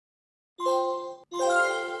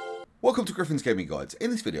Welcome to Griffin's Gaming Guides. In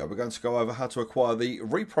this video we're going to go over how to acquire the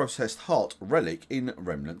Reprocessed Heart Relic in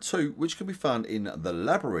Remnant 2, which can be found in the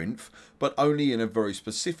Labyrinth, but only in a very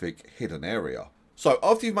specific hidden area. So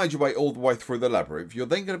after you've made your way all the way through the Labyrinth, you're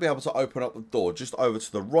then going to be able to open up the door just over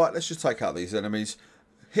to the right. Let's just take out these enemies.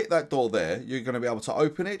 Hit that door there, you're going to be able to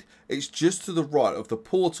open it. It's just to the right of the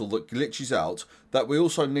portal that glitches out that we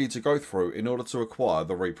also need to go through in order to acquire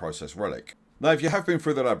the Reprocessed Relic. Now, if you have been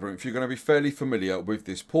through the Labyrinth, you're going to be fairly familiar with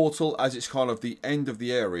this portal, as it's kind of the end of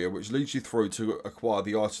the area which leads you through to acquire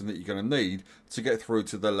the item that you're going to need to get through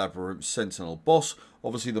to the Labyrinth Sentinel boss,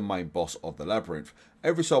 obviously the main boss of the Labyrinth.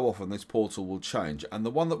 Every so often this portal will change, and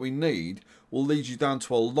the one that we need will lead you down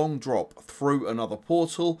to a long drop through another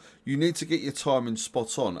portal. You need to get your timing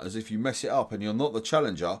spot on, as if you mess it up and you're not the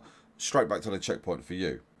challenger, straight back to the checkpoint for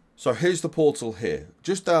you. So here's the portal here.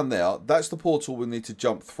 Just down there, that's the portal we need to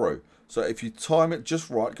jump through. So if you time it just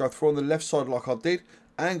right, go through on the left side like I did,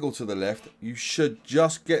 angle to the left, you should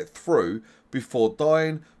just get through before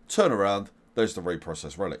dying. Turn around, there's the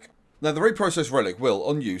Reprocessed Relic. Now the Reprocessed Relic will,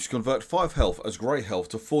 on use, convert 5 health as grey health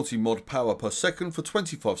to 40 mod power per second for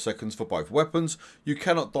 25 seconds for both weapons. You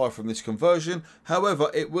cannot die from this conversion,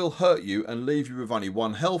 however it will hurt you and leave you with only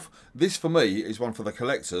 1 health. This for me is one for the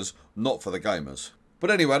collectors, not for the gamers. But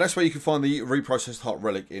anyway, that's where you can find the Reprocessed Heart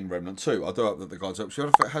Relic in Remnant 2. I do hope that the guides helps you out.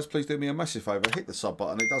 If it has, please do me a massive favour. Hit the sub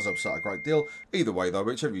button. It does help us out a great deal. Either way, though,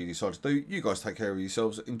 whichever you decide to do, you guys take care of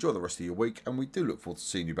yourselves. Enjoy the rest of your week. And we do look forward to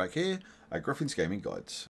seeing you back here at Griffin's Gaming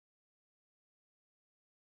Guides.